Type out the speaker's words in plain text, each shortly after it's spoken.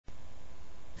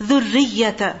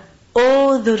ذُرِّيَّةَ.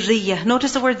 O dhurriyyah.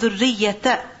 Notice the word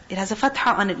dhurriyyata. It has a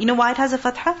fatha on it. You know why it has a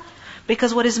fatha?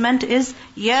 Because what is meant is,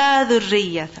 Ya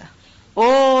dhurriyyata.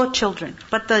 O children.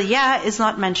 But the ya is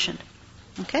not mentioned.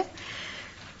 Okay?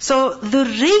 So,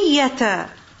 dhurriyyata.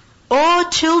 O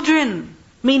children.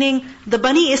 Meaning, the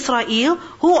Bani Israel,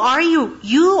 who are you?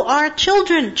 You are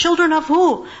children. Children of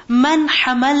who? Man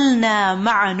hamalna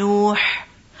ma'a Nuh.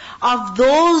 Of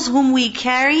those whom we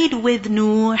carried with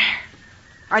Nuh.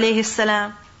 Alayhi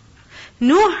salam.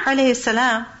 Nuh alayhi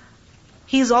salam,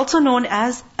 he is also known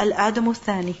as Al-Adamu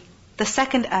Thani, the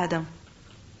second Adam.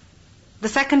 The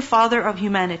second father of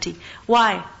humanity.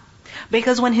 Why?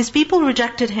 Because when his people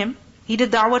rejected him, he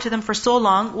did da'wah to them for so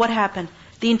long, what happened?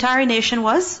 The entire nation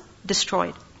was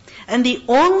destroyed. And the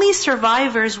only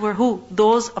survivors were who?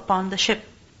 Those upon the ship.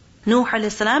 Nuh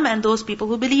alayhi salam and those people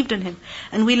who believed in him.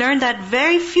 And we learned that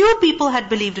very few people had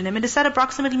believed in him. It is said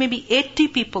approximately maybe 80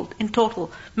 people in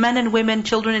total, men and women,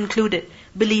 children included,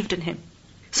 believed in him.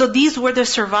 So these were the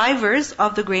survivors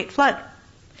of the great flood.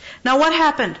 Now what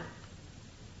happened?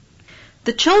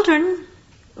 The children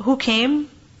who came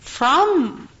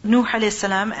from Nuh alayhi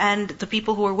salam and the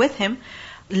people who were with him,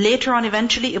 later on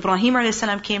eventually Ibrahim alayhi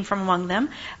salam came from among them,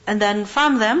 and then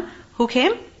from them, who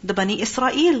came? The Bani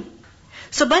Israel.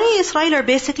 So Bani Israel are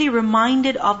basically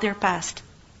reminded of their past.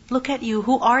 Look at you,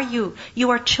 who are you?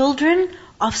 You are children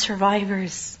of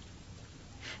survivors.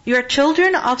 You are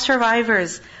children of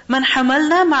survivors. Man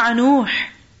hamalna ma'a Nuh.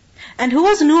 And who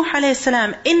was Nuh alayhi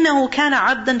salam? إِنَّهُ كَانَ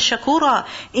عَبْدًا شَكُورًا.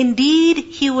 Indeed,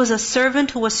 he was a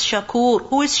servant who was shakur.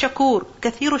 Who is shakur?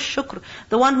 كَثِيرُ الشُّكْر.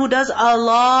 The one who does a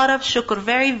lot of shukr.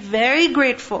 Very, very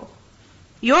grateful.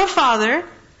 Your father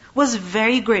was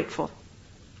very grateful.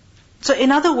 So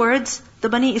in other words, the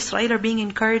Bani Israel are being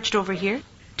encouraged over here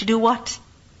to do what?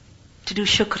 To do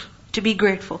shukr, to be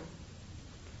grateful.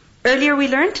 Earlier we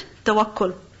learned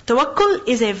tawakkul. Tawakkul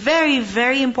is a very,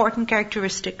 very important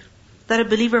characteristic that a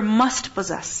believer must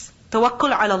possess. Tawakkul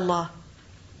ala Allah.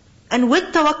 And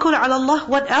with tawakkul ala Allah,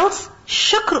 what else?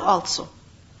 Shukr also.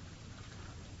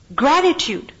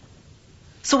 Gratitude.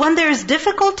 So when there is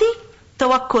difficulty,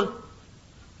 tawakkul.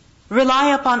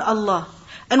 Rely upon Allah.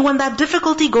 And when that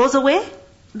difficulty goes away,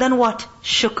 then what?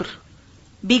 Shukr.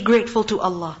 Be grateful to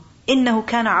Allah. إِنَّهُ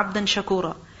كَانَ عَبْدًا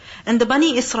شَكُورًا. And the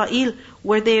Bani Israel,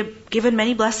 were they given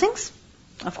many blessings?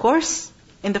 Of course.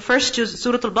 In the first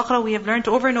Surah Al-Baqarah, we have learned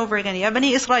over and over again, Ya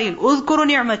Bani Israel, اذْكُرُوا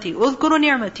نِعْمَتِي اذْكُرُوا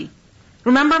نِعْمَتِي.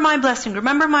 Remember my blessing,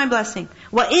 remember my blessing.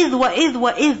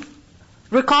 وَإِذْ.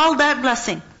 Recall that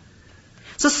blessing.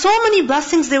 So many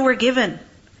blessings they were given.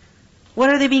 What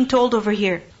are they being told over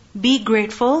here? Be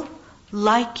grateful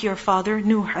like your father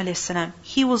Nuh alayhi salam.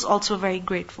 He was also very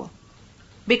grateful.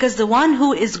 Because the one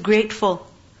who is grateful,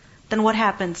 then what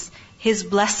happens? His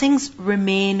blessings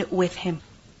remain with him.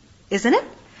 Isn't it?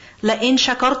 لَإِن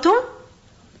شَكَرْتُمْ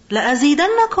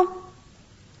لَأَزِيدَنَّكُمْ.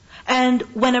 And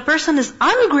when a person is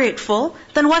ungrateful,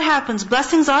 then what happens?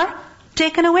 Blessings are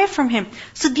taken away from him.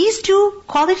 So these two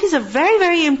qualities are very,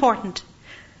 very important.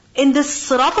 In this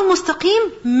Sirat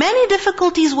al-Mustaqim, many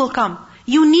difficulties will come.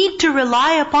 You need to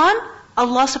rely upon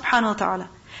Allah subhanahu wa ta'ala.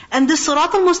 And this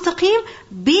Sirat al-Mustaqim,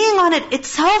 being on it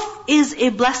itself is a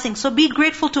blessing. So be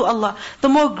grateful to Allah. The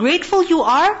more grateful you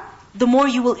are, the more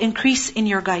you will increase in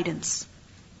your guidance.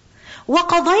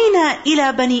 وَقَضَيْنَا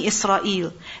إِلَى بَنِي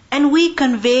إِسْرَائِيلَ. And we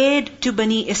conveyed to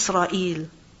Bani Israel.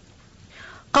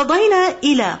 قَضَيْنَا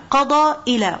إِلَى. قَضَى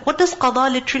إِلَى. What does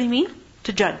qada literally mean?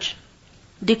 To judge.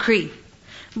 Decree.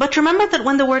 But remember that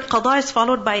when the word qada is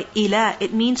followed by ila,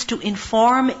 it means to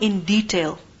inform in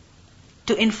detail.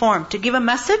 To inform, to give a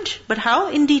message, but how?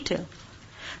 In detail.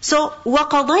 So,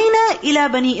 وَقَضَيْنَا إِلَى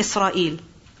بَنِي إِسْرَائِيلَ.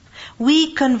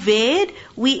 We conveyed,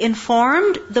 we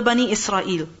informed the Bani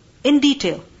Israel in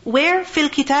detail. Where? Fil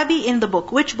kitabi, in the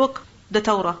book. Which book? The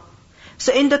Torah.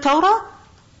 So in the Torah,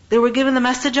 they were given the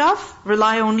message of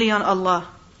rely only on Allah.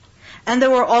 And they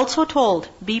were also told,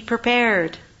 be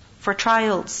prepared for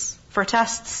trials, for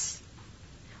tests.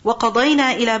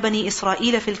 وَقَضَيْنَا إِلَى بَنِي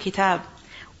إِسْرَائِيلَ فِي الْكِتَابِ.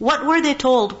 What were they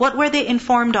told? What were they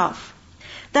informed of?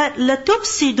 That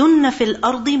لَتُفْسِدُنَّ فِي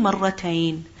الْأَرْضِ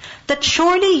مَرَّتَيْنِ. That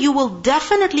surely you will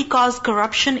definitely cause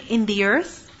corruption in the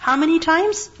earth. How many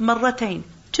times? مَرَّتَيْنِ.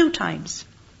 2 times.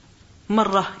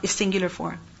 Marrah is singular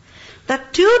form.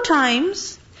 That 2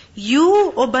 times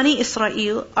you, O Bani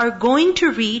Israel, are going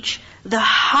to reach the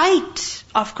height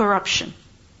of corruption.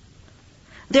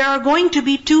 There are going to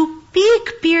be 2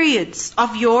 peak periods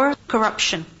of your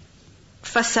corruption.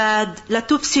 Fasad,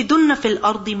 لَتُفْسِدُنَّ فِي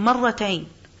الْأَرْضِ مَرَّتَيْنِ.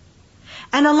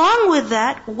 And along with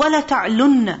that,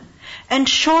 وَلَتَعْلُنَّ. And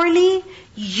surely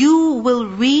you will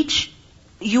reach,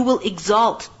 you will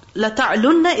exalt.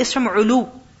 لَتَعْلُنَّ is from ulu.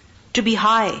 to be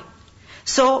high.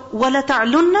 So,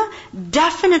 وَلَتَعْلُنَّ,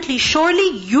 definitely,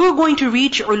 surely, you're going to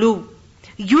reach ulu.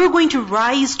 You're going to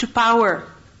rise to power.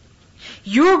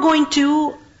 You're going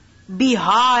to be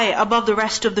high above the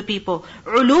rest of the people.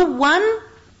 Ulu, one,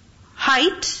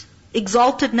 height,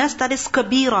 exaltedness, that is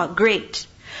kabira, great.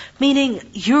 Meaning,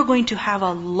 you're going to have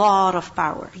a lot of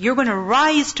power. You're going to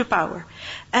rise to power.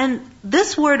 And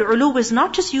this word ulu is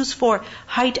not just used for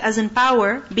height as in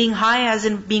power, being high as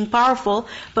in being powerful,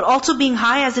 but also being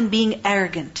high as in being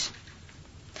arrogant.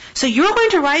 So you're going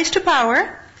to rise to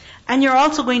power, and you're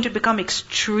also going to become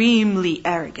extremely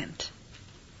arrogant.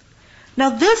 Now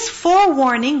this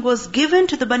forewarning was given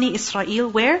to the Bani Israel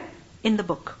where? In the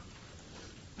book.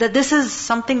 That this is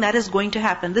something that is going to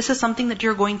happen. This is something that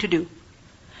you're going to do.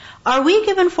 Are we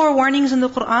given forewarnings in the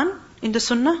Quran, in the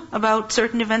Sunnah, about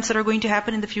certain events that are going to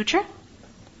happen in the future?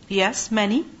 Yes,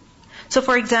 many. So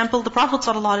for example, the Prophet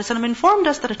ﷺ informed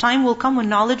us that a time will come when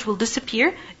knowledge will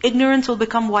disappear, ignorance will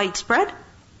become widespread,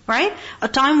 right? A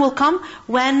time will come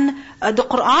when the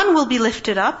Quran will be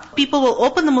lifted up, people will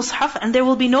open the Mus'haf and there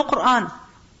will be no Quran.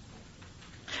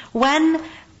 When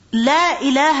La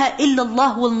ilaha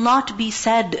illallah will not be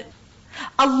said.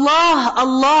 Allah,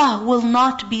 Allah will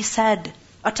not be said.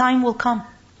 A time will come.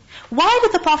 Why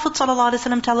did the Prophet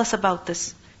ﷺ tell us about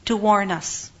this? To warn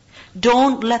us.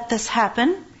 Don't let this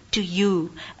happen to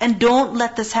you. And don't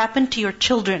let this happen to your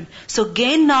children. So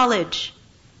gain knowledge.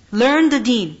 Learn the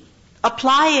deen.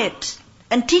 Apply it.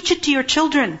 And teach it to your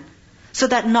children. So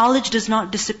that knowledge does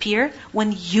not disappear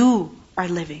when you are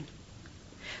living.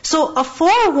 So a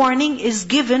forewarning is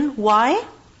given. Why?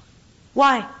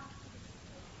 Why?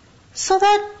 So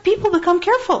that people become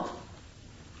careful.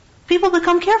 People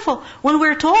become careful. When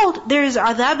we're told there is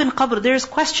adhab in qabr, there is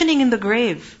questioning in the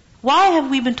grave. Why have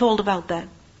we been told about that?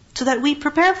 So that we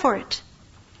prepare for it.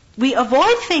 We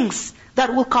avoid things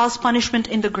that will cause punishment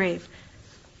in the grave.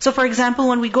 So for example,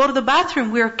 when we go to the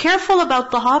bathroom, we are careful about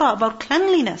tahara, about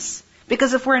cleanliness.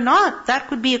 Because if we're not, that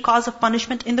could be a cause of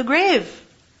punishment in the grave.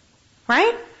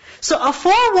 Right? So a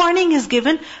forewarning is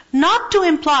given not to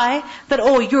imply that,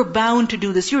 oh, you're bound to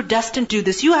do this, you're destined to do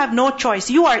this, you have no choice,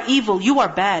 you are evil, you are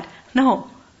bad. No.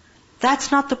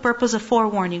 That's not the purpose of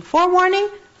forewarning. Forewarning,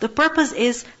 the purpose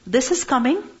is, this is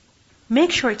coming,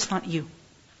 make sure it's not you.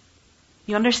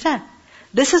 You understand?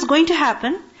 This is going to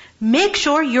happen, make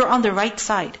sure you're on the right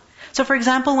side. So for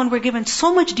example, when we're given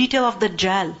so much detail of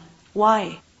Dajjal,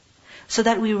 why? So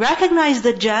that we recognize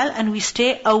Dajjal and we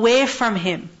stay away from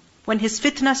him when his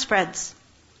fitna spreads.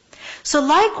 So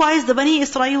likewise, the Bani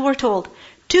Israel were told,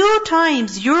 2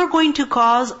 times you're going to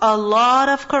cause a lot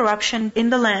of corruption in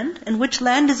the land. And which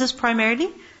land is this primarily?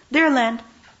 Their land.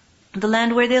 The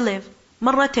land where they live.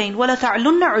 مرتين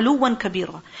وَلَتَعْلُنَّ عُلُوًّا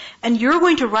كَبِيرًا. And you're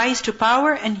going to rise to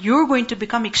power and you're going to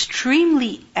become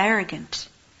extremely arrogant.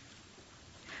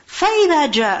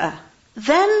 فَإِذَا جَاءَ.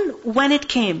 Then when it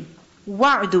came,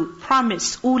 وَعْدُ,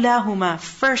 promise, أُولَاهُمَا,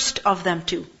 first of them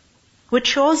two. Which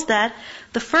shows that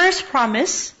the first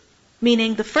promise,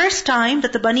 meaning the first time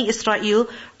that the Bani Israel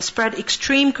spread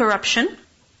extreme corruption,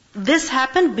 this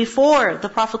happened before the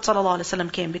Prophet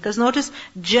ﷺ came. Because notice,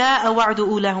 جَاءَ وَعْدُ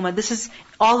أُولَاهُمَا. This is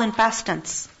all in past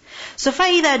tense. So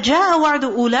فَإِذَا جَاءَ وَعْدُ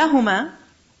أُولَاهُمَا,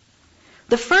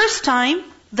 the first time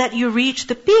that you reach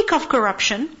the peak of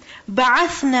corruption,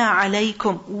 بَعَثْنَا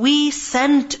عَلَيْكُمْ, we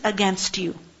sent against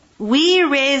you. We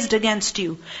raised against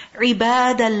you.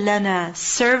 عِبَادًا لَنَا,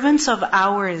 servants of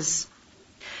ours.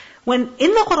 When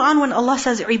in the Quran, when Allah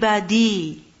says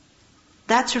عِبَادِي,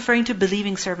 that's referring to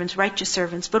believing servants, righteous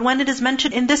servants. But when it is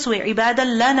mentioned in this way, عِبَادًا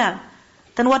لَنَا,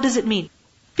 then what does it mean?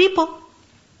 People,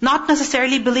 not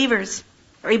necessarily believers.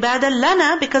 عِبَادًا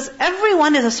لَنَا, because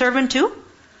everyone is a servant to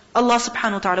Allah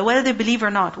subhanahu wa ta'ala, whether they believe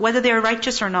or not, whether they are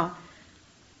righteous or not.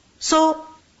 So,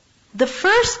 the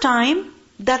first time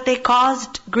that they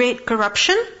caused great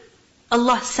corruption,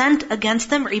 Allah sent against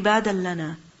them عِبَادًا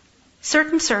لَنَا,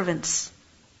 certain servants.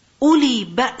 Uli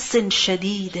ba'sin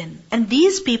shadidin. And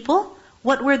these people,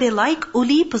 what were they like?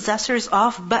 Uli, possessors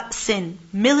of ba'sin,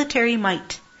 military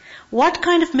might. What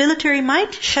kind of military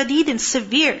might? Shadidin,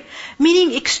 severe.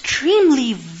 Meaning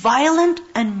extremely violent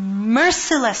and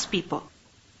merciless people.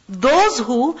 Those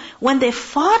who, when they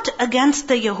fought against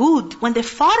the Yahud, when they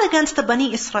fought against the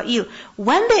Bani Israel,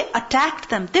 when they attacked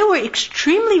them, they were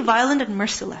extremely violent and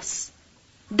merciless.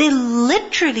 They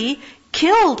literally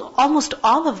killed almost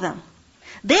all of them.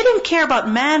 They didn't care about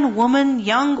man, woman,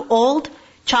 young, old,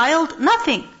 child,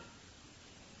 nothing.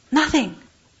 Nothing.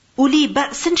 Uli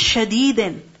ba'sin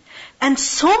shadidin. And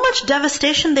so much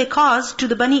devastation they caused to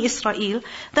the Bani Israel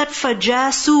that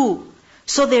fajasu.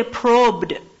 So they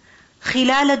probed.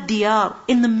 خِلَالَ الدِّيَارِ,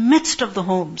 in the midst of the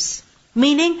homes.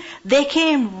 Meaning, they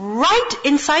came right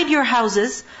inside your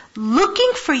houses,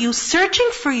 looking for you, searching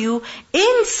for you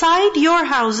inside your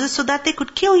houses so that they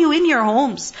could kill you in your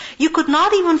homes. You could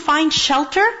not even find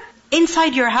shelter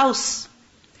inside your house.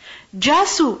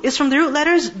 Jasu is from the root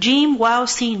letters Jim, Waw,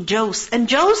 Sin, Jos. And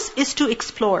Jos is to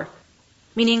explore.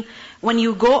 Meaning, when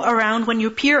you go around, when you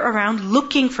peer around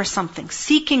looking for something,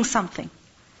 seeking something.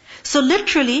 So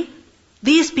literally,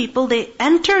 these people, they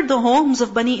entered the homes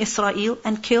of Bani Israel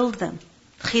and killed them.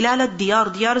 خلال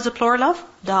الديار. Diyar is a plural of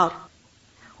dar.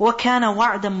 وَكَانَ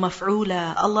وَعْدًا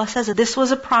مَفْعُولًا. Allah says that this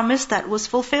was a promise that was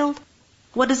fulfilled.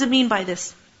 What does it mean by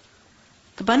this?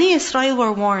 The Bani Israel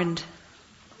were warned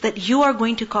that you are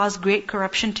going to cause great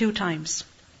corruption 2 times.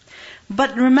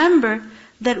 But remember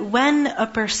that when a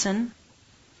person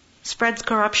spreads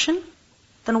corruption,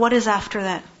 then what is after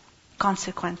that?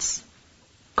 Consequence.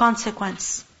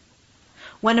 Consequence.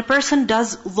 When a person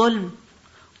does dhulm,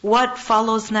 what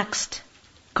follows next?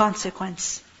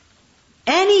 Consequence.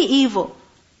 Any evil,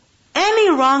 any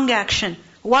wrong action,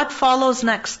 what follows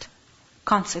next?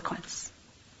 Consequence.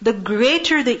 The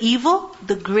greater the evil,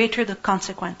 the greater the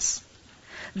consequence.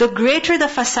 The greater the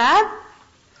fasad,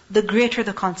 the greater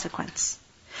the consequence.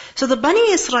 So the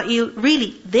Bani Israel,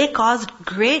 really, they caused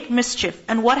great mischief.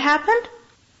 And what happened?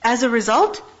 As a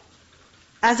result,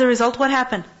 what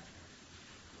happened?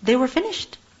 They were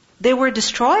finished. They were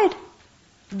destroyed.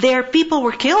 Their people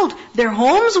were killed. Their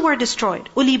homes were destroyed.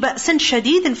 أُولِي بَأْسٍ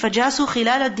شَدِيدٍ فَجَاسُوا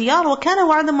خِلَالَ الدِّيَارِ وَكَانَ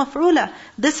وَعْدًا مَفْعُولًا.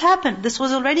 This happened. This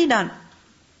was already done.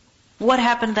 What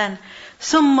happened then?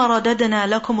 ثُمَّ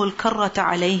رَدَدْنَا لَكُمُ الْكَرَّةَ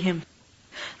عَلَيْهِمْ.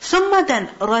 ثُمَّ then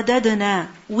رَدَدْنَا.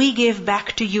 We gave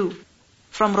back to you.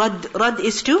 From rad. Rad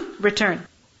is to return.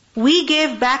 We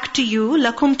gave back to you,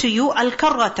 lakum to you,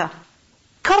 al-karrata.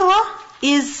 Karra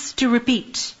is to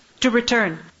repeat, to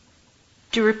return.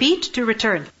 To repeat, to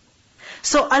return.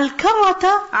 So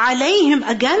al-karrata alayhim,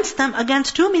 against them,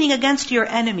 against who? Meaning against your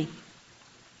enemy.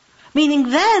 Meaning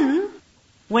then,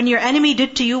 when your enemy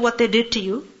did to you what they did to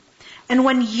you, and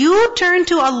when you turned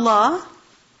to Allah,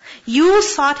 you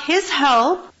sought His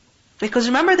help, because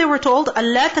remember they were told,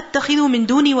 أَلَّا تَتَّخِذُوا مِن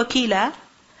دُونِي وَكِيلًا.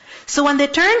 So when they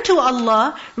turned to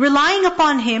Allah, relying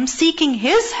upon Him, seeking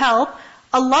His help,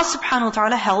 Allah subhanahu wa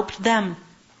ta'ala helped them.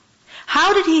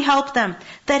 How did He help them?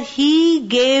 That He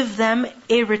gave them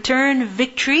a return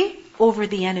victory over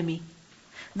the enemy.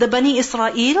 The Bani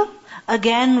Israel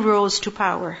again rose to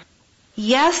power.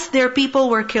 Yes, their people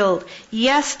were killed.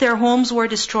 Yes, their homes were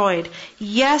destroyed.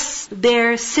 Yes,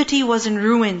 their city was in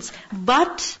ruins.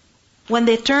 But when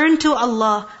they turned to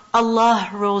Allah, Allah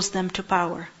rose them to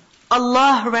power.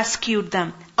 Allah rescued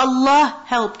them. Allah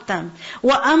helped them.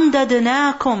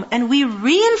 وَأَمْدَدْنَاكُمْ. And we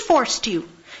reinforced you.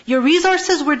 Your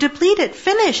resources were depleted,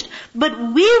 finished. But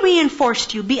we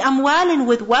reinforced you. بِأَمْوَالٍ,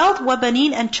 with wealth,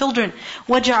 وَبَنِينَ, and children.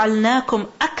 وَجَعَلْنَاكُمْ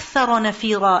أَكْثَرَ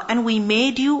نَفِيرًا. And we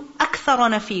made you أَكْثَرَ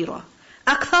نَفِيرًا.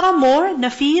 أَكْثَرَ, more,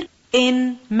 nafir,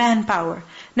 in manpower.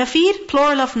 Nafir,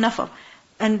 plural of nafar.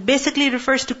 And basically it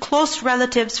refers to close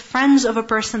relatives, friends of a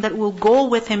person that will go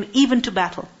with him even to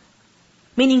battle.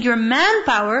 Meaning your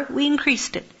manpower, we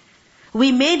increased it.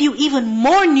 We made you even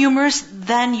more numerous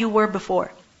than you were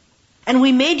before. And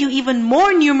we made you even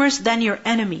more numerous than your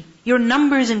enemy. Your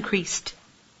numbers increased.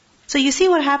 So you see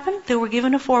what happened? They were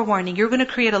given a forewarning. You're going to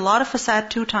create a lot of fasad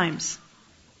 2 times.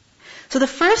 So the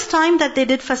first time that they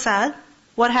did fasad,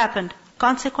 what happened?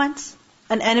 Consequence.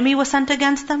 An enemy was sent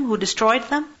against them who destroyed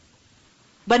them.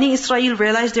 Bani Israel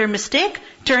realized their mistake,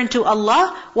 turned to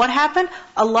Allah. What happened?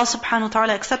 Allah subhanahu wa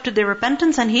ta'ala accepted their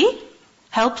repentance and He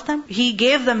helped them. He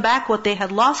gave them back what they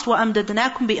had lost.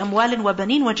 وَأَمْدَدْنَاكُمْ بِأَمْوَالٍ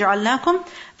وَبَنِينَ وَجَعَلْنَاكُمْ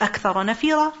أَكْثَرَ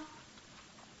نَفِيرًا.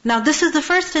 Now this is the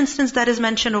first instance that is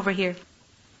mentioned over here.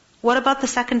 What about the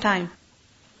second time?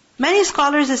 Many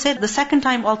scholars have said the second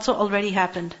time also already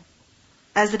happened,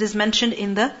 as it is mentioned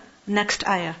in the next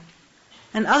ayah.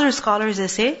 And other scholars they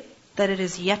say that it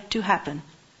is yet to happen.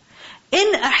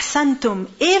 In ahsantum,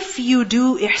 if you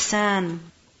do ihsan,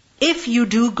 if you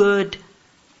do good,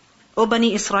 O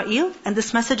Bani Israel, and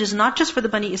this message is not just for the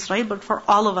Bani Israel, but for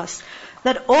all of us,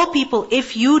 that, O people,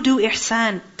 if you do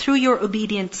ihsan through your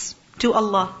obedience to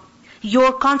Allah,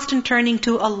 your constant turning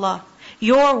to Allah,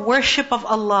 your worship of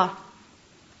Allah,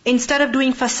 instead of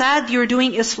doing fasad, you're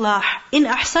doing islah. In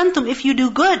ahsantum, if you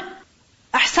do good,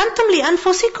 ahsantum li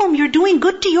anfusikum, you're doing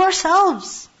good to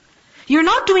yourselves. You're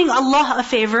not doing Allah a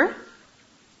favor.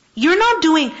 You're not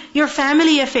doing your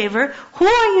family a favor. Who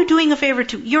are you doing a favor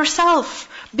to? Yourself.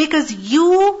 Because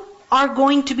you are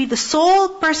going to be the sole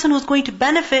person who's going to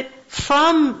benefit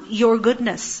from your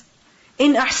goodness.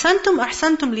 In ahsantum,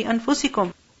 ahsantum li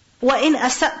anfusikum. Wa in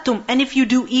asatum, and if you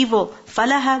do evil,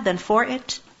 falaha, then for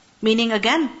it. Meaning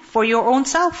again, for your own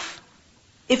self.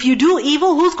 If you do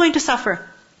evil, who's going to suffer?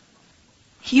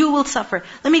 You will suffer.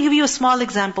 Let me give you a small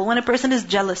example. When a person is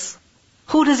jealous,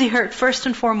 who does he hurt first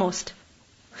and foremost?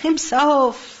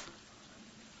 Himself.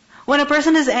 When a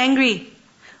person is angry,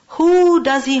 who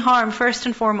does he harm first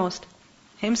and foremost?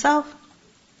 Himself.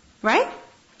 Right?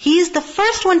 He is the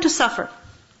first one to suffer.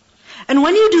 And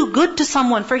when you do good to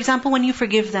someone, for example, when you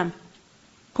forgive them,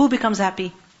 who becomes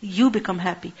happy? You become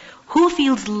happy. Who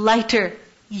feels lighter?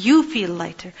 You feel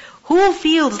lighter. Who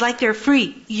feels like they're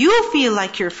free? You feel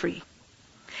like you're free.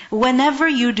 Whenever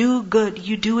you do good,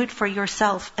 you do it for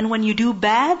yourself. And when you do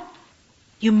bad,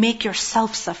 you make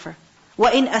yourself suffer.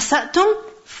 وَإِنْ أَسَأْتُمْ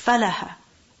فَلَهَا.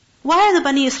 Why are the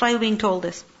Bani Israel being told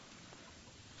this?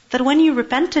 That when you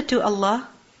repented to Allah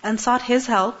and sought His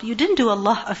help, you didn't do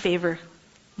Allah a favor.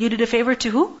 You did a favor to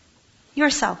who?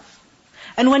 Yourself.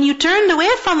 And when you turned away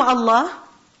from Allah,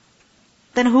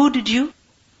 then who did you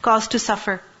cause to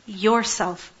suffer?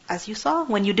 Yourself. As you saw,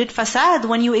 when you did fasad,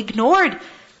 when you ignored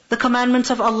the commandments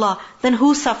of Allah, then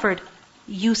who suffered?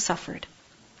 You suffered.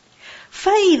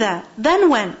 فَإِذَا, then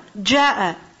when,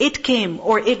 جَاءَ, it came,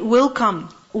 or it will come,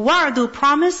 وَعْدُ,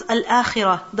 promise,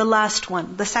 al-akhirah, the last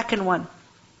one, the second one.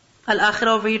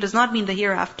 Al-akhirah over here does not mean the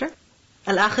hereafter.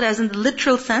 Al-akhirah as in the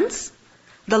literal sense,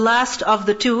 the last of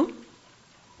the two,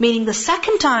 meaning the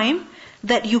second time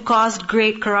that you caused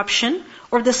great corruption,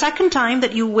 or the second time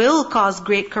that you will cause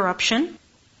great corruption,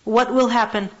 what will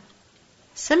happen?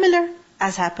 Similar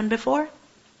as happened before.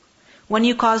 When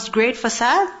you caused great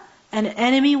fasad, an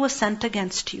enemy was sent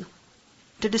against you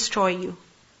to destroy you.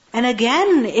 And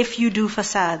again, if you do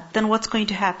fasad, then what's going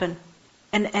to happen?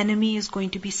 An enemy is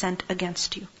going to be sent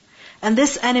against you. And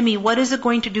this enemy, what is it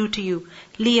going to do to you?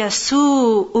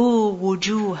 لِيَسُوءُ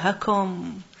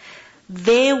وُجُوهَكُمْ.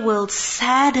 They will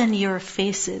sadden your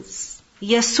faces.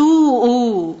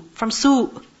 يَسُوءُ, from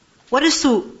su'. What is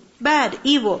su'? Bad,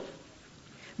 evil.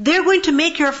 They're going to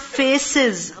make your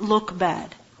faces look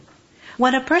bad.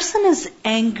 When a person is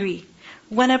angry,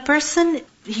 when a person,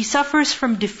 he suffers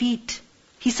from defeat,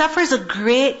 he suffers a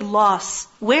great loss,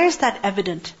 where is that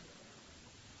evident?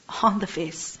 On the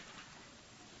face.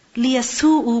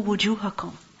 لِيَسُوءُ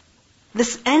وُجُوهَكُمْ.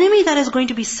 This enemy that is going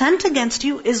to be sent against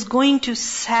you is going to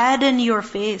sadden your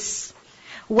face.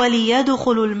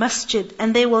 وَلِيَدْخُلُوا الْمَسْجِدِ.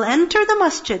 And they will enter the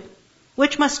masjid.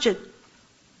 Which masjid?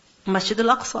 Masjid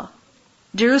al-Aqsa.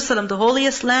 Jerusalem, the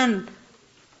holiest land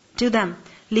to them.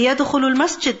 لِيَدْخُلُوا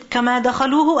الْمَسْجِدِ كَمَا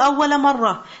دَخَلُوهُ أَوَّلَ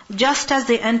مَرَّةٍ. Just as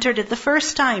they entered it the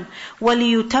first time.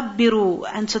 وَلِيُتَبِّرُوا.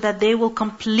 And so that they will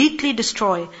completely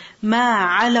destroy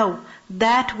مَا عَلَوْا.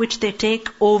 That which they take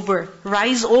over.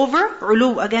 Rise over.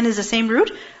 Ulu again is the same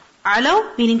root.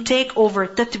 Alaw meaning take over.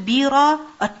 Tatbira,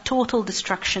 a total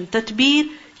destruction. Tatbir,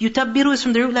 yutabbiru is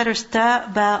from the root letters ta,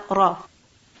 ba, ra.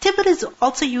 Tibr is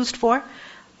also used for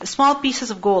small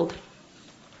pieces of gold.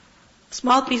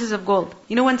 Small pieces of gold.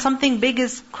 You know when something big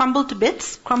is crumbled to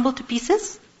bits, crumbled to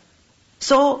pieces?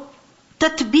 So,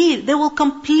 tatbir, they will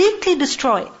completely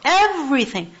destroy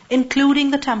everything,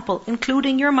 including the temple,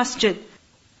 including your masjid.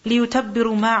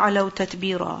 لِيُتَبِّرُوا مَا عَلَوْا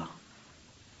تَتْبِيرًا.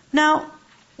 Now,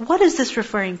 what is this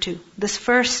referring to? This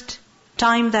first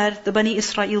time that the Bani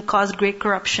Israel caused great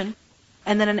corruption,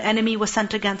 and then an enemy was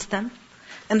sent against them.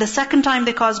 And the second time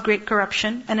they caused great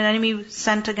corruption, and an enemy was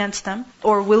sent against them,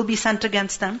 or will be sent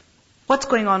against them. What's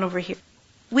going on over here?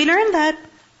 We learned that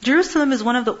Jerusalem is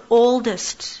one of the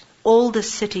oldest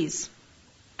cities.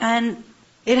 And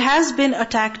it has been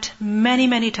attacked many,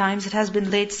 many times. It has been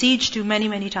laid siege to many,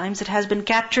 many times. It has been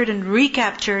captured and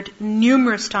recaptured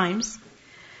numerous times.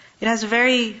 It has a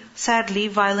very, sadly,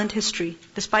 violent history,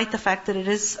 despite the fact that it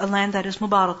is a land that is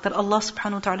Mubarak, that Allah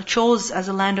subhanahu wa ta'ala chose as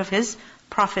a land of His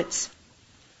prophets.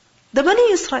 The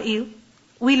Bani Israel,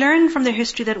 we learn from their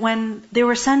history that when they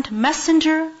were sent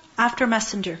messenger after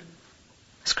messenger,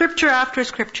 scripture after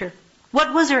scripture,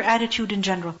 what was their attitude in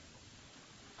general?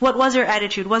 What was their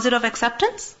attitude? Was it of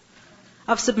acceptance?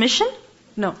 Of submission?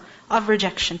 No, of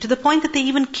rejection. To the point that they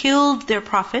even killed their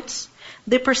prophets.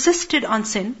 They persisted on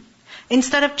sin.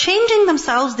 Instead of changing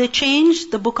themselves, they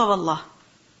changed the book of Allah.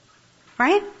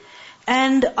 Right?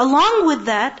 And along with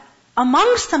that,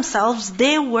 amongst themselves,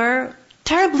 they were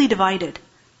terribly divided.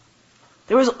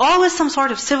 There was always some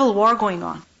sort of civil war going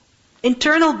on.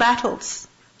 Internal battles.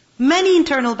 Many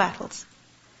internal battles.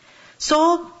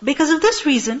 So, because of this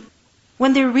reason,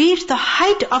 when they reached the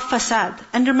height of fasad,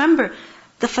 and remember,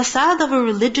 the fasad of a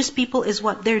religious people is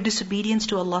what? Their disobedience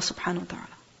to Allah subhanahu wa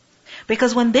ta'ala.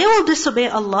 Because when they will disobey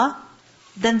Allah,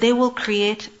 then they will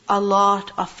create a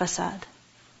lot of fasad.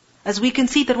 As we can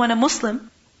see that when a Muslim,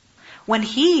 when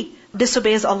he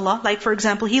disobeys Allah, like for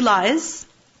example, he lies,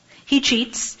 he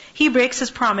cheats, he breaks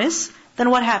his promise, then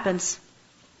what happens?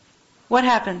 what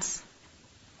happens?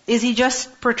 Is he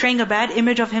just portraying a bad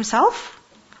image of himself?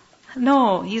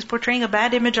 No, he's portraying a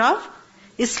bad image of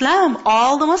Islam,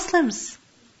 all the Muslims.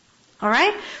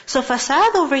 Alright? So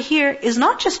fasad over here is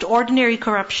not just ordinary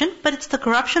corruption, but it's the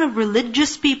corruption of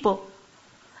religious people.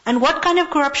 And what kind of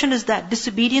corruption is that?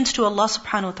 Disobedience to Allah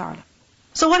subhanahu wa ta'ala.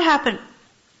 So what happened?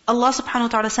 Allah subhanahu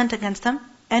wa ta'ala sent against them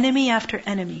enemy after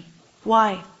enemy.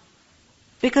 Why?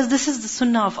 Because this is the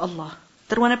sunnah of Allah.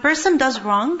 That when a person does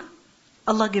wrong,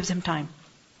 Allah gives him time.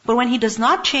 But when he does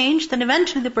not change, then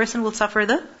eventually the person will suffer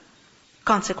the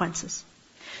consequences.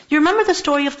 You remember the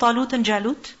story of Talut and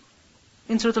Jalut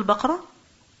in Surah Al-Baqarah?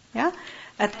 Yeah?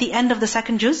 At the end of the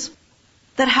second juz.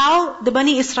 That how the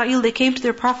Bani Israel, they came to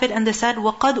their Prophet and they said,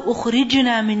 وَقَدْ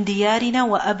أُخْرِجْنَا مِنْ دِيَارِنَا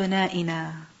وَأَبْنَائِنَا.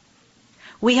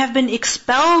 We have been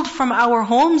expelled from our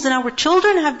homes and our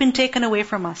children have been taken away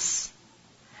from us.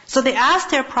 So they asked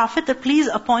their Prophet that please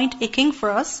appoint a king for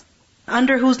us,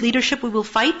 under whose leadership we will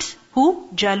fight. Who?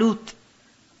 Jalut.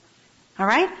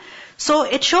 Alright? So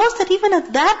it shows that even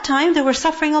at that time they were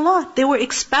suffering a lot. They were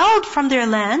expelled from their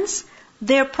lands,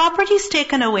 their properties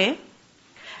taken away.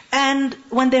 And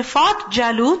when they fought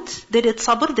Jalut, they did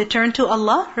sabr, they turned to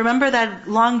Allah. Remember that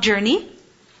long journey?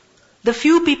 The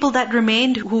few people that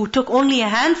remained who took only a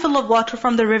handful of water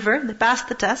from the river, they passed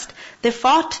the test. They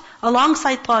fought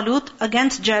alongside Talut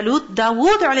against Jalut.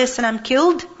 Dawood a.s.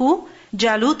 killed who?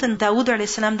 Jalut, and Dawood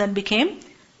a.s. then became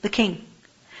the king.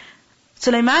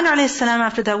 Sulaiman a.s.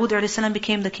 after Dawood a.s.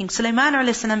 became the king. Sulaiman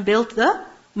a.s. built the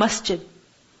masjid.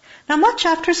 Now much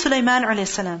after Sulaiman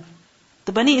a.s.,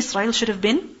 the Bani Israel should have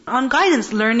been on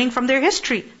guidance, learning from their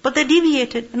history. But they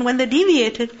deviated. And when they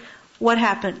deviated, what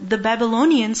happened? The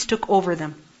Babylonians took over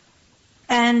them.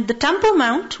 And the Temple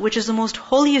Mount, which is the most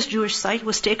holiest Jewish site,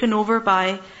 was taken over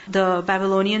by the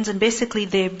Babylonians. And basically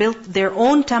they built their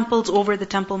own temples over the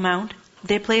Temple Mount.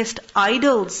 They placed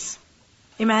idols.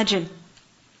 Imagine.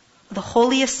 The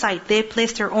holiest site. They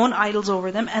placed their own idols over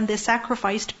them and they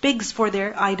sacrificed pigs for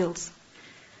their idols.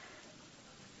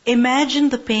 Imagine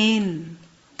the pain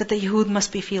that the Yahud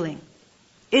must be feeling.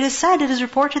 It is said, it is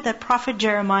reported that Prophet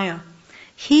Jeremiah,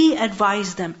 he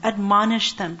advised them,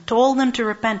 admonished them, told them to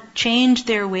repent, change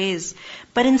their ways.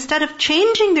 But instead of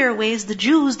changing their ways, the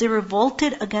Jews, they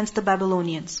revolted against the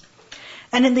Babylonians.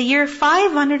 And in the year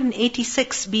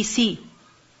 586 BC,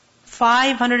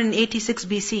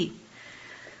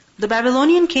 the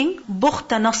Babylonian king,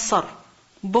 Bukhta-Nassar,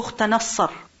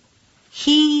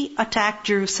 he attacked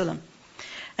Jerusalem.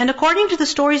 And according to the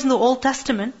stories in the Old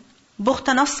Testament,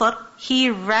 Bukhta-Nassar, he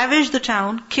ravaged the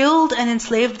town, killed and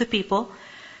enslaved the people,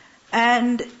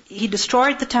 and he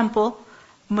destroyed the temple.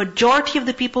 Majority of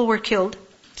the people were killed.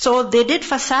 So they did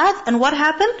fasad, and what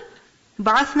happened?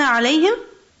 بَعَثْنَا عَلَيْهِمْ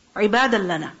عِبَادًا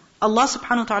لَنَا. Allah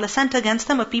subhanahu wa ta'ala sent against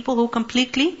them a people who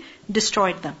completely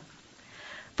destroyed them.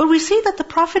 But we see that the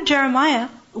Prophet Jeremiah,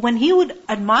 when he would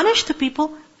admonish the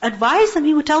people, advise them,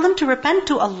 he would tell them to repent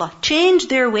to Allah, change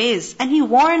their ways. And he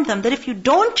warned them that if you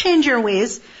don't change your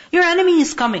ways, your enemy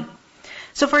is coming.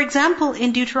 So for example,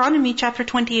 in Deuteronomy chapter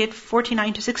 28,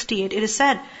 49 to 68, it is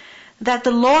said that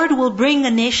the Lord will bring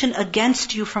a nation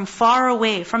against you from far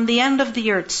away, from the end of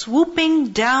the earth, swooping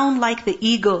down like the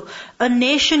eagle, a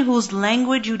nation whose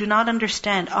language you do not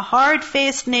understand, a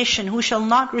hard-faced nation who shall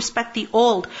not respect the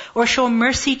old or show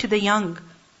mercy to the young.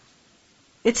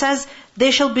 It says, they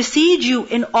shall besiege you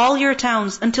in all your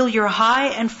towns until your high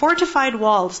and fortified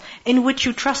walls in which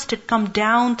you trusted come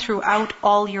down throughout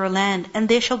all your land. And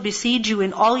they shall besiege you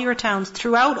in all your towns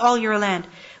throughout all your land,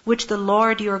 which the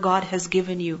Lord your God has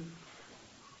given you.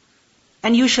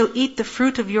 And you shall eat the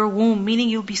fruit of your womb, meaning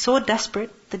you'll be so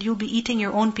desperate that you'll be eating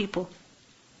your own people.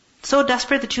 So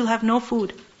desperate that you'll have no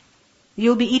food.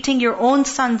 You'll be eating your own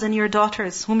sons and your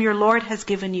daughters, whom your Lord has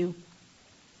given you,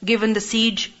 given the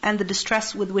siege and the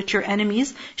distress with which your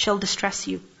enemies shall distress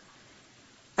you.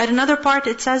 At another part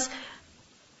it says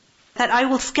that I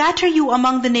will scatter you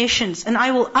among the nations, and I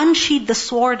will unsheathe the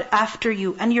sword after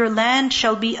you, and your land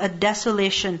shall be a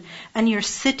desolation, and your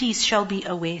cities shall be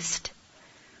a waste.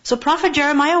 So Prophet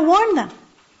Jeremiah warned them,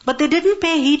 but they didn't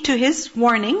pay heed to his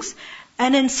warnings,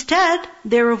 and instead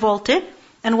they revolted.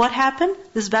 And what happened?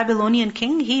 This Babylonian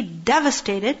king, he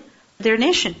devastated their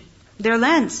nation, their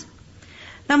lands.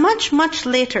 Now much, much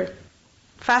later,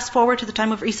 fast forward to the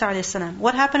time of Isa a.s.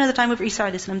 What happened at the time of Isa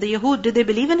a.s.? The Yahud, did they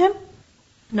believe in him?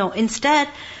 No. Instead,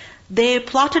 they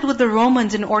plotted with the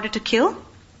Romans in order to kill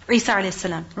Isa a.s.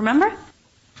 Remember?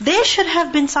 They should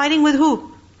have been siding with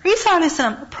who? Isa a.s.,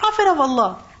 a prophet of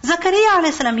Allah. Zakaria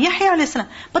a.s., Yahya a.s.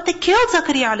 But they killed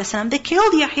Zakaria a.s., they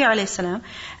killed Yahya a.s.,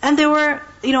 and they were,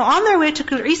 on their way to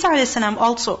kill Isa a.s.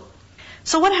 also.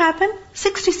 So what happened?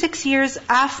 66 years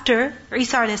after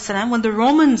Isa a.s., when the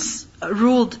Romans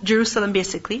ruled Jerusalem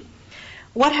basically,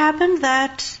 what happened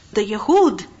that the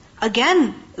Yahud,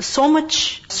 again, so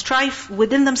much strife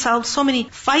within themselves, so many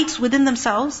fights within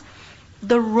themselves,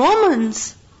 the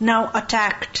Romans now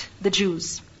attacked the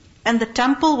Jews. And the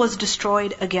temple was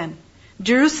destroyed again.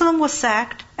 Jerusalem was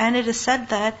sacked, and it is said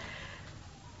that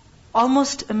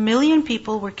almost 1 million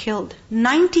people were killed.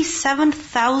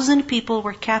 97,000 people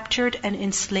were captured and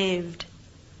enslaved.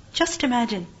 Just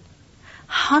imagine.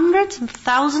 Hundreds and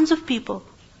thousands of people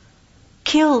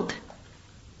killed.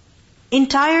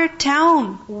 Entire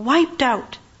town wiped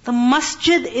out. The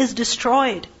masjid is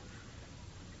destroyed.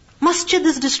 Masjid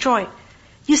is destroyed.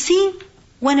 You see,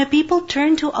 when a people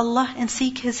turn to Allah and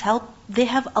seek His help, they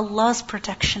have Allah's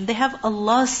protection. They have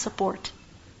Allah's support.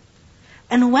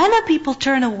 And when a people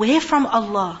turn away from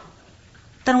Allah,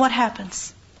 then what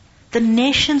happens? The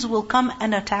nations will come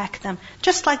and attack them.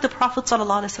 Just like the Prophet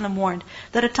ﷺ warned,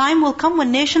 that a time will come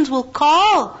when nations will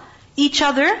call each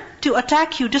other to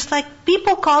attack you, just like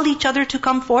people call each other to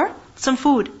come for some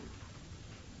food.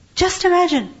 Just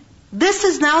imagine. This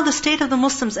is now the state of the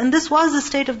Muslims, and this was the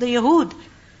state of the Yahud.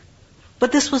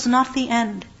 But this was not the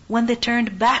end. When they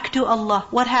turned back to Allah,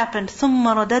 what happened? ثُمَّ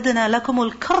رَدَدْنَا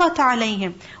لَكُمُ الْكَرَّةَ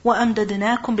عَلَيْهِمْ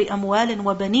وَأَمْدَدْنَاكُمْ بِأَمْوَالٍ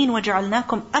وَبَنِينَ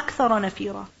وَجَعَلْنَاكُمْ أَكْثَرَ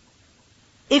نَفِيرًا.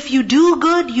 If you do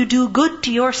good, you do good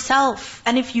to yourself.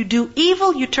 And if you do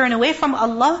evil, you turn away from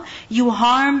Allah, you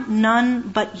harm none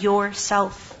but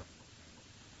yourself.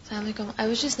 Assalamu alaikum. I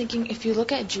was just thinking, if you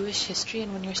look at Jewish history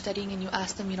and when you're studying and you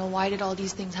ask them, why did all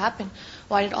these things happen?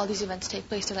 Why did all these events take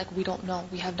place? They're like, we don't know.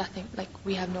 We have nothing.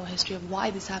 We have no history of why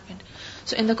this happened.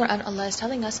 So in the Quran, Allah is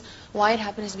telling us why it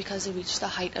happened is because they reached the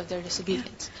height of their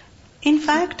disobedience. In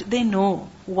fact, they know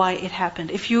why it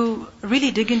happened. If you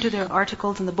really dig into their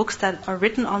articles and the books that are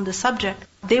written on the subject,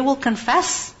 they will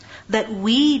confess that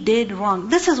we did wrong.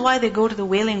 This is why they go to the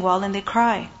Wailing Wall and they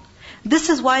cry. This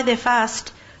is why they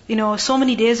fast so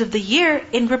many days of the year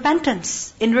in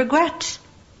repentance, in regret.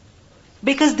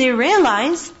 Because they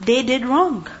realize they did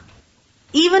wrong.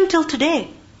 Even till today,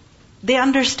 they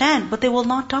understand, but they will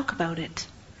not talk about it.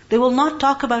 They will not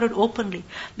talk about it openly.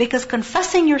 Because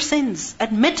confessing your sins,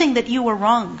 admitting that you were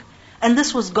wrong, and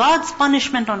this was God's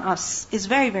punishment on us, is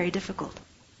very, very difficult.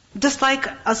 Just like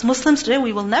as Muslims today,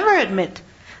 we will never admit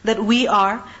that we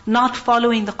are not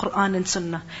following the Quran and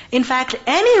Sunnah. In fact,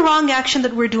 any wrong action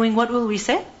that we're doing, what will we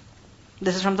say?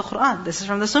 This is from the Quran, this is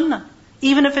from the Sunnah.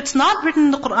 Even if it's not written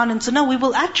in the Quran and Sunnah, we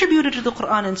will attribute it to the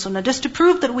Quran and Sunnah just to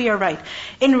prove that we are right.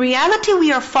 In reality,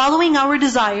 we are following our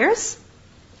desires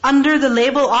under the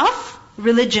label of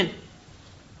religion.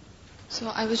 So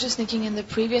I was just thinking, in the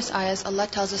previous ayahs, Allah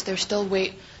tells us there's still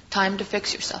time to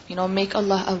fix yourself. Make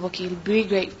Allah al-Wakil, be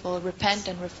grateful, repent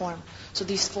and reform. So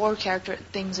these 4 character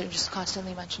things are just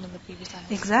constantly mentioned in the previous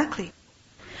ayahs. Exactly.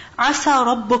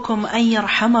 عَسَى رَبُّكُمْ أَن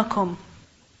يَرْحَمَكُمْ.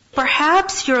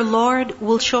 Perhaps your Lord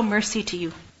will show mercy to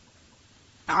you.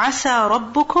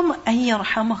 عَسَى رَبُّكُمْ أَن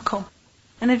يَرْحَمَكُمْ.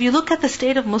 And if you look at the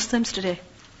state of Muslims today,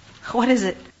 what is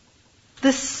it?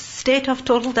 This state of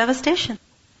total devastation.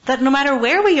 That no matter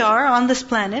where we are on this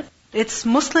planet, it's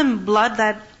Muslim blood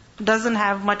that doesn't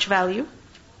have much value.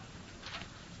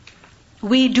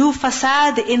 We do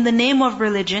fasad in the name of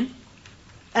religion.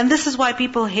 And this is why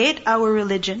people hate our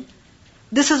religion.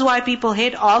 This is why people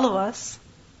hate all of us.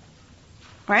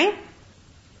 Right?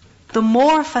 The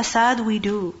more fasad we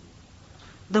do,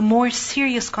 the more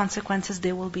serious consequences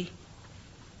there will be.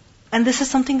 And this is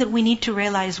something that we need to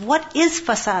realize. What is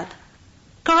fasad?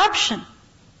 Corruption.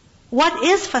 What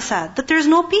is fasad? That there is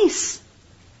no peace.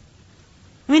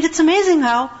 It's amazing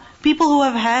how people who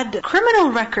have had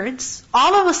criminal records,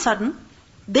 all of a sudden,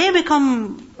 they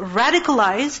become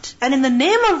radicalized, and in the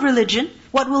name of religion,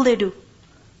 what will they do?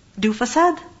 Do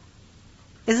fasad.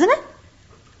 Isn't it?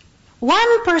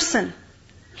 One person,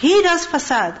 he does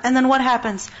fasad, and then what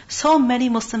happens? So many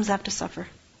Muslims have to suffer.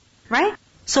 Right?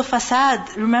 So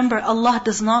fasad, remember, Allah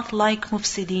does not like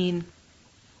mufsideen.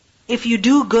 If you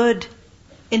do good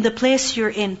in the place you're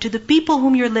in, to the people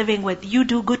whom you're living with, you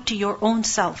do good to your own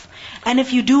self. And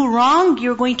if you do wrong,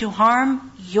 you're going to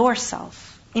harm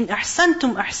yourself. In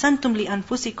ahsantum ahsantum li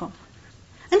anfusikum.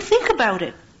 And think about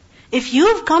it. If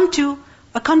you've come to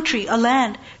a country, a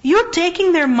land, you're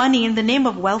taking their money in the name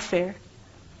of welfare.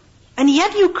 And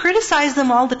yet you criticize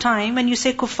them all the time and you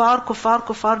say, kuffar, kuffar,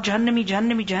 kuffar, jahannami,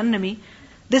 jahannami, jahannami.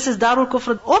 This is darul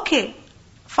kufr. Okay,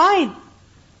 fine.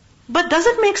 But does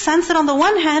it make sense that on the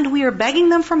one hand, we are begging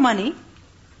them for money,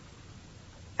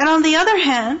 and on the other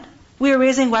hand, we are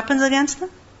raising weapons against them?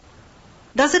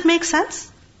 Does it make sense?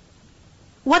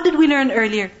 What did we learn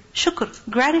earlier? Shukr,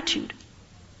 gratitude.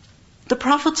 The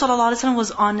Prophet ﷺ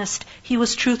was honest. He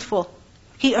was truthful.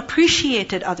 He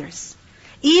appreciated others.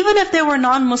 Even if they were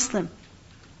non-Muslim,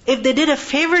 if they did a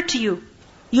favor to you,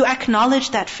 you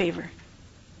acknowledge that favor.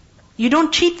 You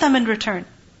don't cheat them in return.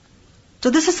 So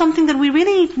this is something that we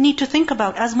really need to think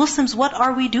about. As Muslims, what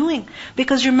are we doing?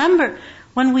 Because remember,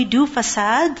 when we do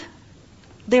fasad,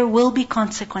 there will be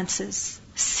consequences.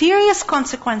 Serious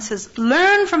consequences.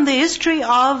 Learn from the history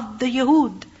of the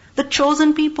Yahud, the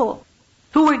chosen people,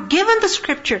 who were given the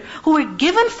scripture, who were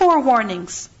given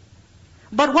forewarnings.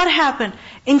 But what happened?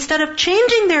 Instead of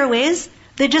changing their ways,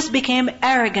 they just became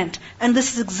arrogant. And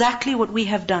this is exactly what we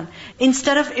have done.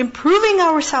 Instead of improving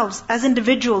ourselves as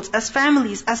individuals, as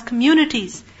families, as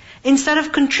communities, instead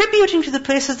of contributing to the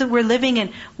places that we're living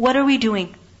in, what are we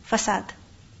doing? Fasad.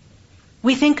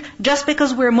 We think just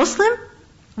because we're Muslim,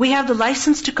 we have the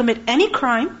license to commit any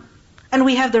crime, and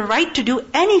we have the right to do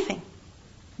anything.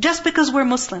 Just because we're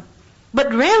Muslim.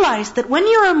 But realize that when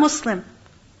you're a Muslim,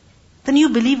 then you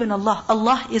believe in Allah.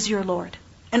 Allah is your Lord.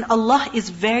 And Allah is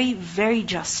very, very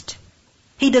just.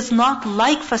 He does not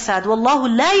like fasad. Wallahu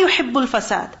la yuhibbul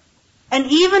fasad. And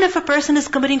even if a person is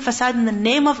committing fasad in the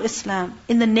name of Islam,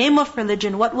 in the name of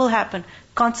religion, what will happen?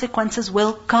 Consequences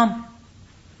will come.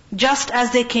 Just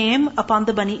as they came upon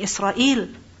the Bani Israel.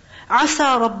 Asa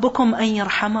rabbukum an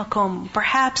yarhamakum.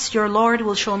 Perhaps your Lord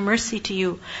will show mercy to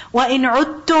you. Wa in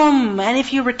udtum. And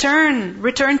if you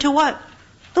return to what?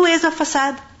 The ways of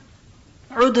fasad.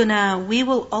 Uduna, we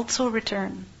will also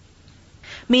return.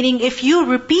 Meaning, if you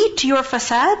repeat your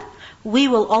fasad, we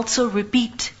will also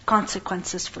repeat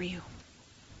consequences for you.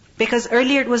 Because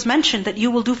earlier it was mentioned that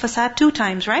you will do fasad 2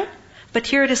 times, right? But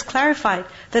here it is clarified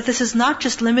that this is not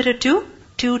just limited to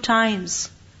 2 times.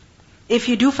 If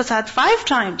you do fasad 5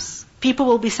 times, people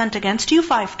will be sent against you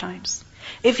 5 times.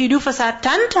 If you do fasad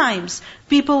 10 times,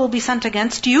 people will be sent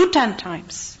against you 10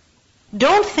 times.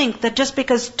 Don't think that just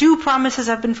because 2 promises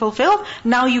have been fulfilled,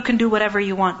 now you can do whatever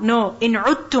you want. No. In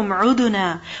udtum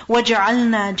uduna,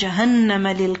 waja'alna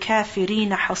jahannama lil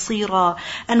kafirina hasira.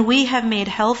 And we have made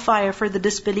hellfire for the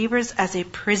disbelievers as a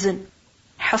prison.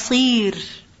 Hasir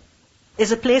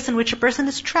is a place in which a person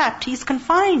is trapped. He is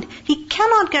confined. He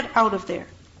cannot get out of there.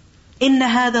 Inna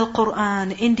hadha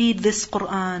al-Qur'an, indeed this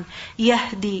Qur'an,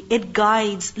 yahdi, it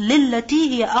guides, lillati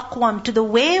hiya aqwam, to the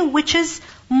way which is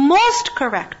most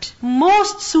correct,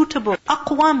 most suitable.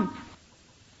 Aqwam,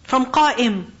 from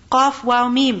qa'im, qaf, waw,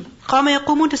 mim. Qama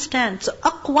yaqumu, to stand. So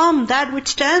aqwam, that which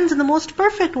stands in the most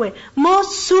perfect way,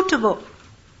 most suitable,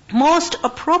 most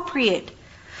appropriate.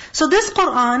 So this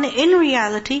Qur'an, in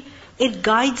reality, it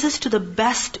guides us to the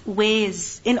best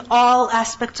ways in all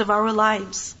aspects of our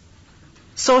lives.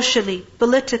 Socially,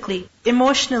 politically,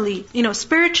 emotionally,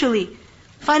 spiritually,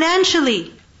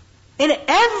 financially. In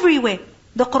every way,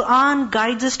 the Qur'an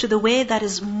guides us to the way that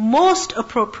is most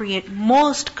appropriate,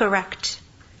 most correct.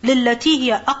 لِلَّتِي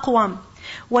هِيَ أَقْوَمْ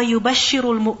وَيُبَشِّرُ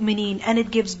الْمُؤْمِنِينَ. And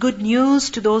it gives good news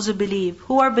to those who believe.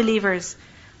 Who are believers?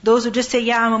 Those who just say,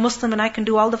 yeah, I'm a Muslim and I can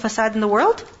do all the fasad in the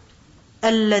world?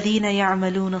 الَّذِينَ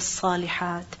يَعْمَلُونَ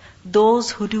الصَّالِحَاتِ.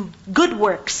 Those who do good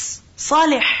works.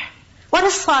 Salih. What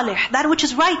is salih? That which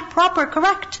is right, proper,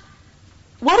 correct.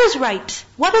 What is right?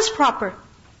 What is proper?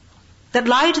 That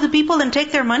lie to the people and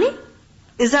take their money?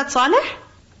 Is that salih?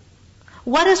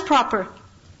 What is proper?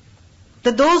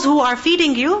 That those who are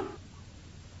feeding you,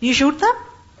 you shoot them?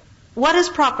 What is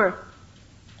proper?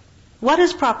 What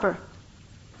is proper?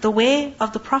 The way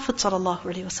of the Prophet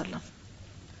ﷺ.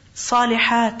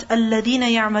 Salihat, alladhina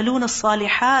ya'maluna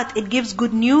salihat. It gives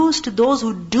good news to those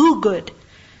who do good.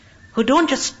 Who don't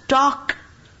just talk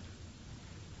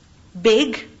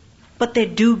big, but they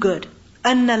do good.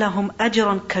 أَنَّ لَهُمْ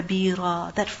أَجْرًا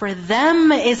كَبِيرًا. That for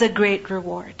them is a great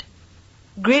reward.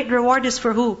 Great reward is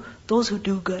for who? Those who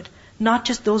do good. Not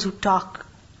just those who talk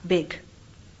big.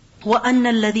 وَأَنَّ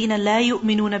الَّذِينَ لَا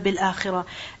يُؤْمِنُونَ بِالْآخِرَةِ.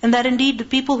 And that indeed the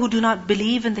people who do not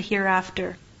believe in the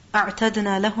hereafter,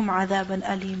 أَعْتَدْنَا لَهُمْ عَذَابًا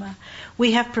أَلِيمًا.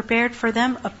 We have prepared for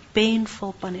them a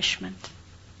painful punishment.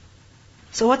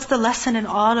 So what's the lesson in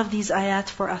all of these ayat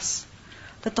for us?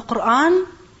 That the Qur'an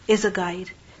is a guide.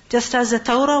 Just as the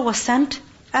Torah was sent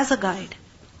as a guide.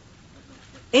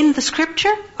 In the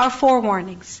scripture are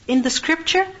forewarnings. In the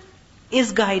scripture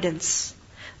is guidance.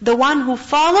 The one who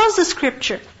follows the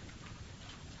scripture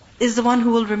is the one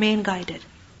who will remain guided.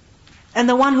 And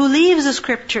the one who leaves the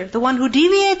scripture, the one who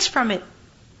deviates from it,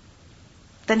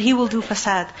 then he will do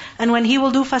fasad. And when he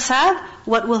will do fasad,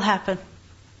 what will happen?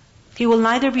 He will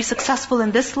neither be successful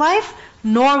in this life,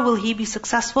 nor will he be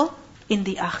successful in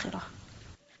the akhirah.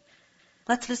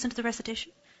 Let's listen to the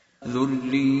recitation.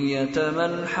 ذُرِّيَّةَ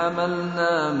مَنْ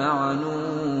حَمَلْنَا مَعَ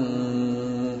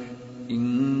نُوحٍ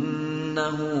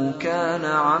إنه كان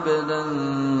عبدا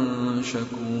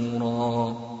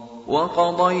شكورا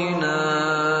وقضينا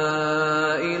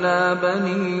إلى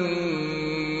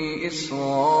بني إسرائيل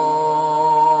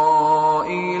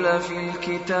في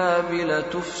الكتاب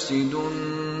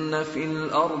لتفسدن في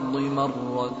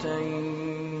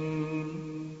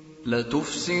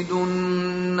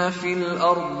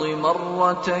الأرض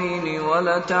مرتين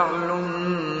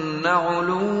ولتعلن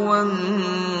علوا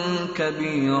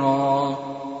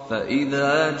كبيرا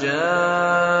فإذا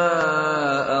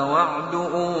جاء وعد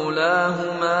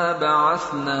أولاهما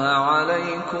بعثنا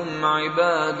عليكم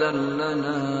عبادا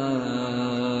لنا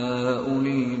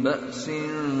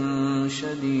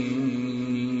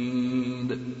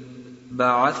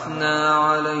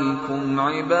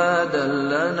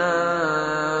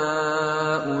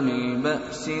أولي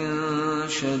بأس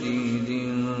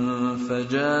شديد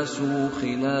فجاسوا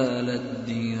خلال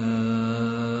الديار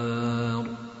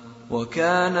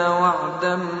وكان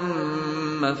وعدا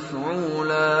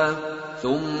مفعولا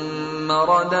ثم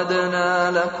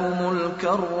رددنا لكم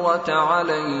الكرة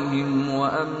عليهم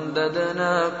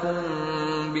وأمددناكم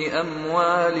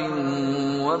بأموال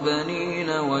وبنين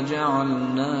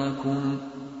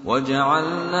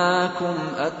وجعلناكم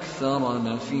أكثر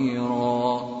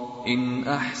نفيرا إن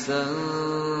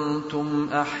أحسنتم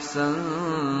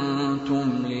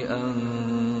أحسنتم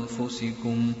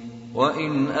لأنفسكم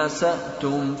وإن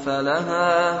أسأتم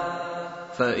فلها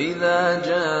فإذا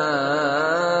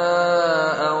جاء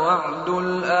وعد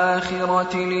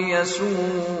الآخرة ليسوءوا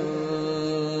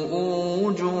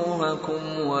وجوهكم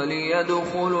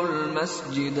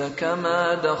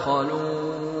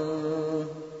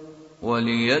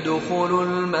وليدخلوا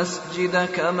المسجد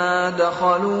كما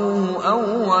دخلوه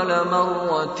أول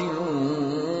مرة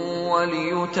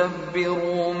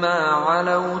وليتبروا ما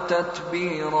علوا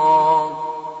تتبيرا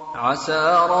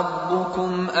عسى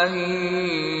ربكم أن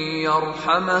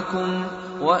يرحمكم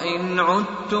وإن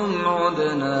عدتم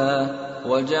عدنا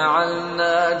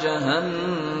وجعلنا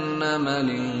جهنم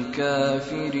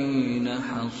للكافرين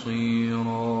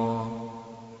حصيرا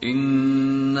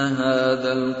إن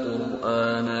هذا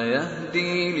القرآن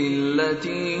يهدي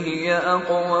للتي هي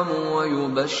أقوم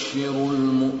ويبشر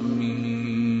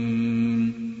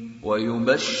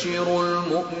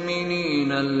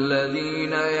المؤمنين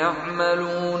الذين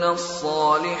يعملون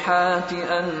الصالحات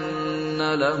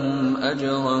أن لهم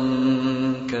أجرا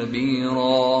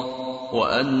كبيرا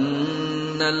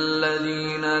وأن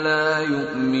الذين لا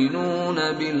يؤمنون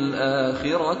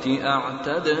بالآخرة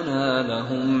أعتدنا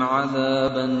لهم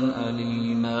عذابا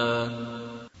أليما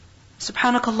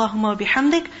سبحانك اللهم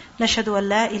وبحمدك نشهد أن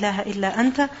لا إله إلا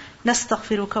أنت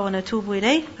نستغفرك ونتوب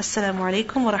إليك. السلام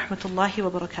عليكم ورحمة الله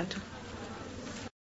وبركاته.